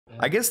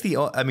I guess the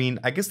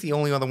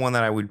only other one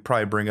that I would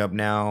probably bring up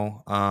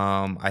now,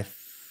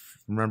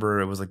 remember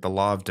it was like the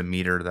law of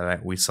Demeter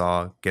that we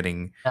saw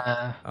getting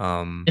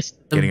it's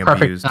the getting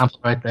perfect abused. example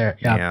right there.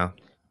 Yeah. Yeah.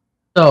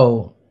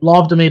 So,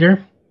 law of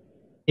Demeter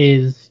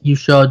is you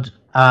should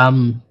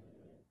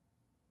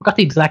forgot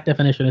the exact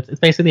definition. It's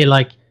basically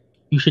like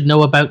you should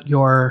know about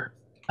your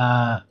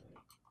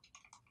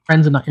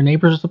friends and not your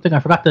neighbors or something. I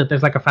forgot that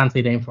there's like a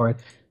fancy name for it.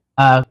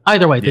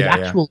 Either way,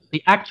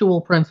 the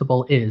actual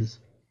principle is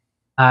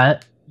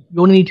you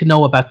only need to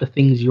know about the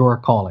things you're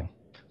calling.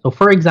 So,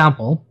 for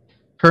example,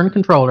 turn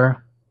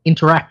controller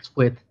interacts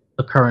with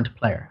the current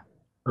player.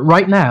 But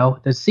right now,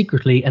 there's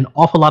secretly an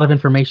awful lot of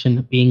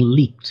information being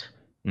leaked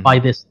by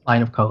this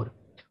line of code,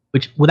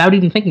 which, without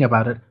even thinking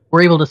about it,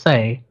 we're able to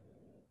say,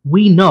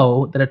 we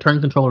know that a turn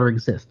controller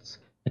exists.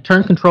 A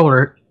turn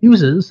controller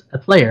uses a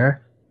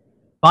player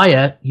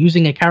via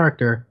using a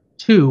character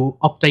to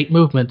update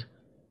movement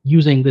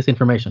using this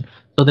information.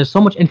 So there's so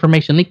much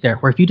information leaked there,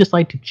 where if you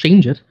decide to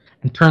change it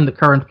and turn the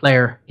current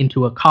player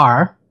into a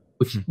car,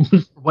 which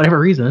for whatever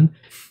reason,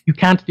 you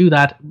can't do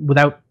that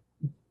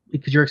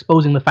because you're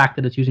exposing the fact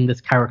that it's using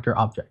this character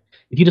object.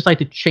 If you decide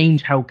to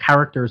change how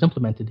character is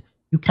implemented,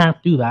 you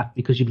can't do that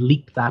because you've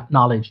leaked that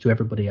knowledge to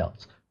everybody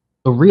else.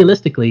 So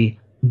realistically,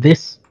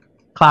 this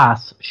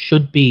class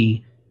should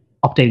be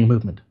updating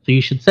movement. So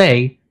you should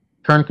say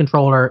turn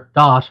controller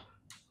dot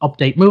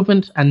update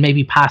movement and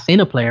maybe pass in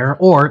a player,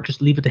 or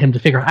just leave it to him to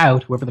figure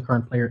out whoever the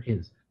current player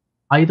is.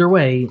 Either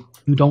way,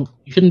 you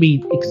shouldn't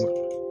be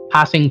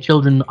passing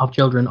children of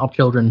children of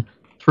children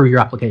through your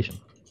application.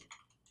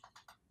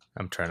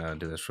 I'm trying to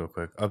do this real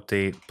quick.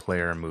 Update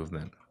player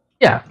movement.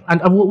 Yeah,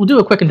 and we'll do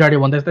a quick and dirty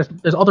one.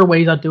 There's other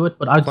ways I'd do it,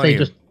 but I'd say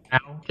just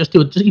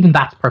do it. Just even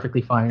that's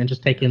perfectly fine, and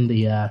just take in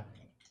the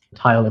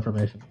tile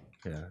information.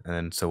 Yeah, and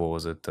then so what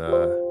was it?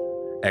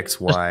 X,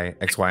 Y,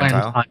 and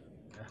tile.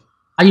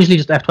 I usually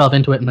just F12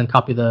 into it and then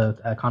copy the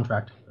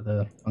contract for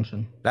the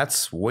function.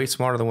 That's way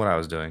smarter than what I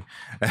was doing.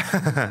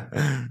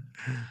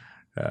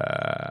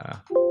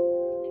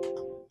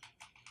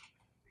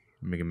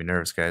 Making me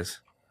nervous,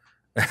 guys.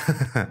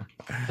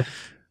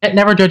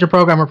 Never judge a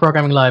program or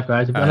programming live,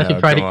 guys. Unless you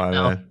try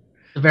to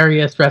it's a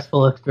very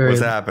stressful experience.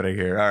 What's happening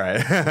here? All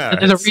right.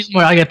 There's a reason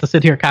why I get to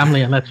sit here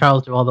calmly and let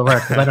Charles do all the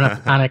work, because I don't have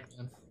to panic.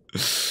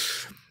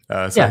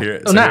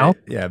 So now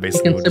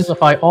basically we can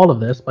simplify all of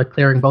this by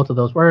clearing both of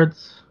those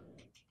words.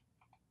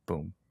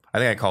 Boom. I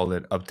think I called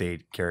it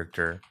update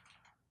character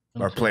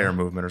or player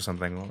movement or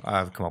something.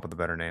 I've come up with a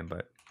better name,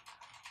 but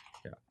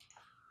yeah.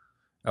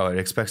 Oh, it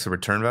expects a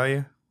return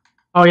value?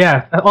 Oh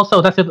yeah.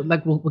 Also, that's it.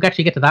 Like we'll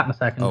actually get to that in a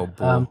second. Oh,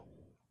 boy.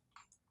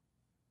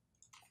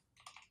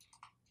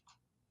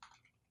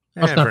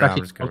 I'm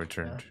just gonna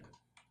return. Yeah.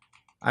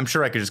 I'm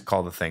sure I could just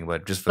call the thing,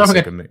 but just for the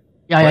sake of me.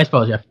 Yeah, I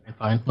suppose. Yeah,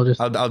 fine. We'll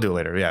just. I'll do it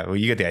later. Yeah, well,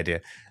 you get the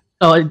idea.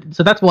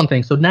 So that's one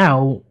thing. So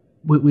now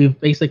we've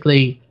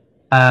basically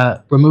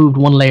removed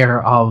one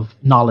layer of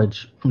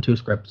knowledge from two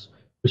scripts,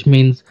 which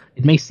means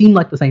it may seem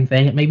like the same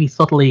thing. It may be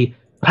subtly.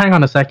 But hang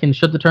on a second.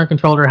 Should the turn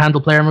controller handle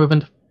player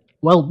movement?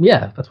 Well,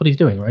 yeah, that's what he's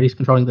doing, right? He's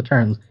controlling the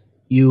turns.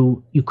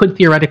 You could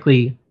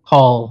theoretically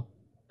call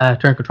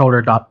turn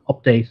controller dot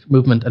update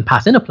movement and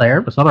pass in a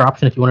player. That's another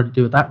option if you wanted to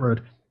do it that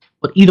route.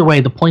 But either way,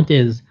 the point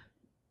is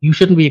you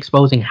shouldn't be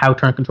exposing how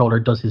turn controller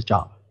does his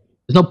job.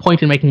 There's no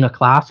point in making a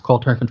class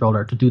called turn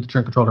controller to do the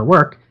turn controller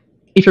work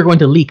if you're going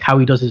to leak how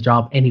he does his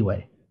job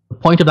anyway. The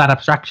point of that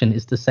abstraction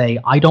is to say,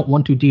 I don't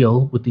want to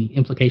deal with the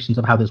implications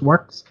of how this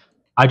works.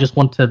 I just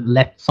want to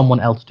let someone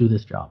else do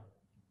this job.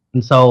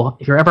 And so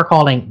if you're ever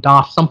calling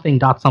dot something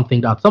dot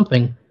something dot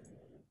something,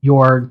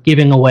 you're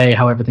giving away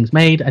how everything's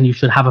made, and you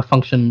should have a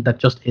function that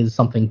just is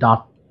something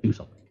dot do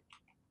something.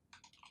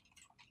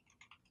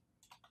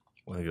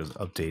 Well, it goes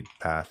update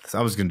path. So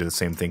I was going to do the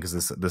same thing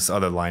because this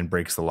other line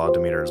breaks the law of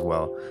Demeter as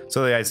well.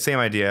 So yeah, same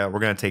idea. We're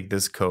going to take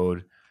this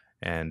code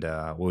and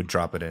we'll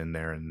drop it in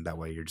there, and that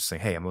way you're just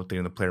saying, hey, I'm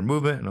updating the player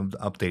movement and I'm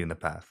updating the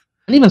path.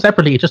 And even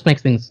separately, it just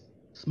makes things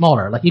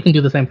smaller. Like you can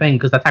do the same thing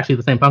because that's actually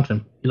the same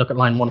function. You look at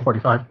line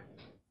 145.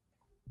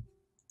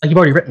 Like you've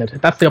already written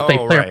it. That's the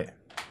update player. Right.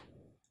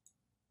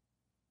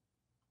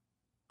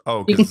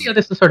 Oh, you can see how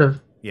this is sort of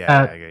I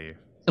get you.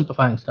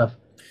 Simplifying stuff.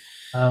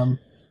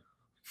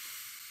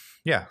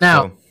 Yeah.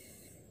 Now,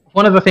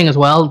 one other thing as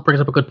well brings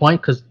up a good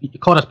point, because you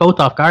caught us both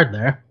off guard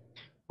there.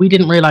 We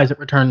didn't realize it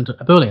returned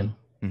a Boolean.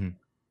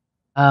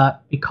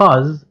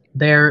 Because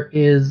there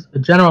is a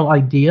general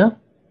idea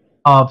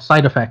of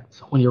side effects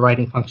when you're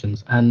writing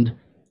functions, and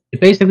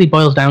it basically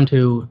boils down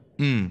to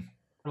how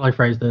do I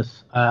phrase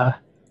this?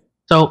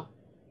 So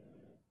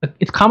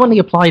it's commonly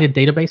applied in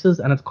databases,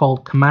 and it's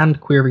called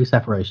command query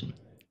separation.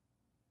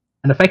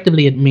 And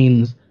effectively, it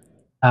means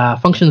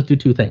functions do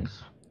two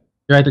things.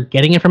 You're either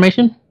getting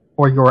information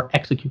or you're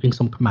executing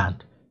some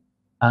command.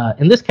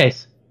 In this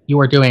case, you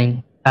are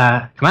doing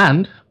a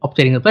command,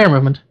 updating the player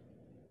movement,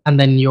 and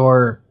then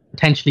you're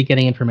potentially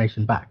getting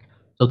information back.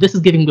 So this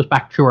is giving us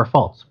back true or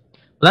false.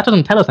 But that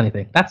doesn't tell us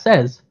anything. That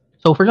says,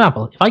 so for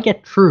example, if I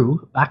get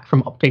true back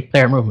from update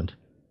player movement,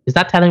 is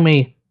that telling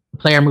me the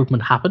player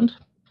movement happened?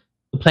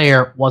 the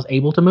player was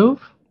able to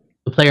move,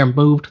 the player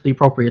moved to the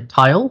appropriate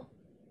tile,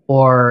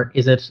 or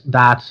is it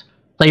that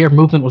player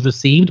movement was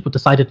received but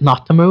decided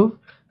not to move?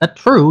 That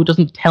true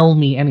doesn't tell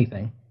me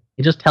anything.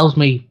 It just tells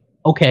me,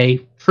 okay,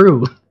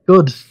 true,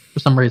 good, for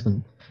some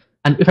reason.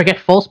 And if I get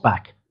false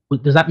back,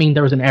 does that mean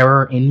there was an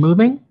error in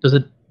moving? Does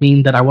it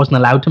mean that I wasn't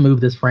allowed to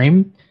move this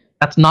frame?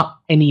 That's not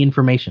any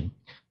information.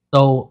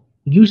 So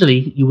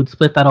usually you would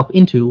split that up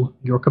into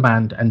your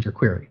command and your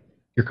query.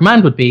 Your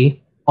command would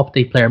be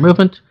update player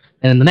movement,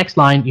 and in the next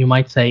line you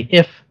might say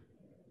if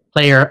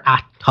player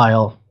at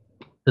tile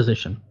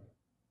position.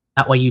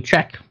 That way you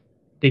check,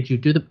 did you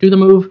do the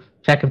move?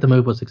 Check if the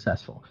move was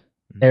successful.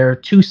 They're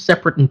two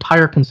separate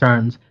entire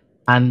concerns,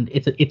 and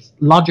it's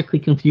logically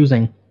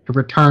confusing to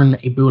return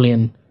a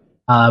Boolean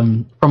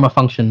from a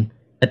function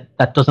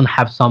that doesn't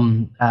have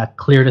some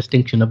clear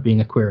distinction of being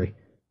a query.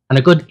 And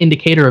a good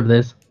indicator of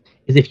this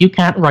is if you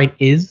can't write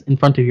is in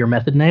front of your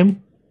method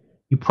name,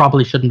 you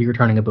probably shouldn't be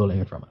returning a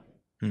Boolean from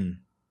it.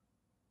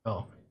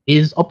 So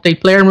is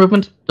update player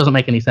movement doesn't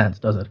make any sense,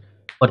 does it?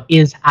 But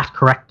is at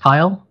correct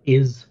tile,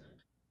 is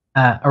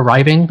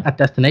arriving at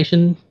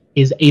destination,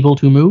 is able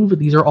to move,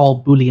 these are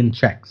all Boolean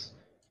checks.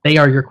 They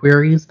are your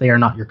queries, they are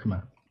not your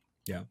command.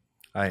 Yeah,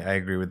 I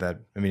agree with that.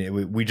 I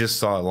mean, we just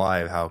saw it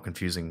live how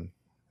confusing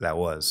that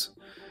was.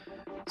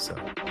 So.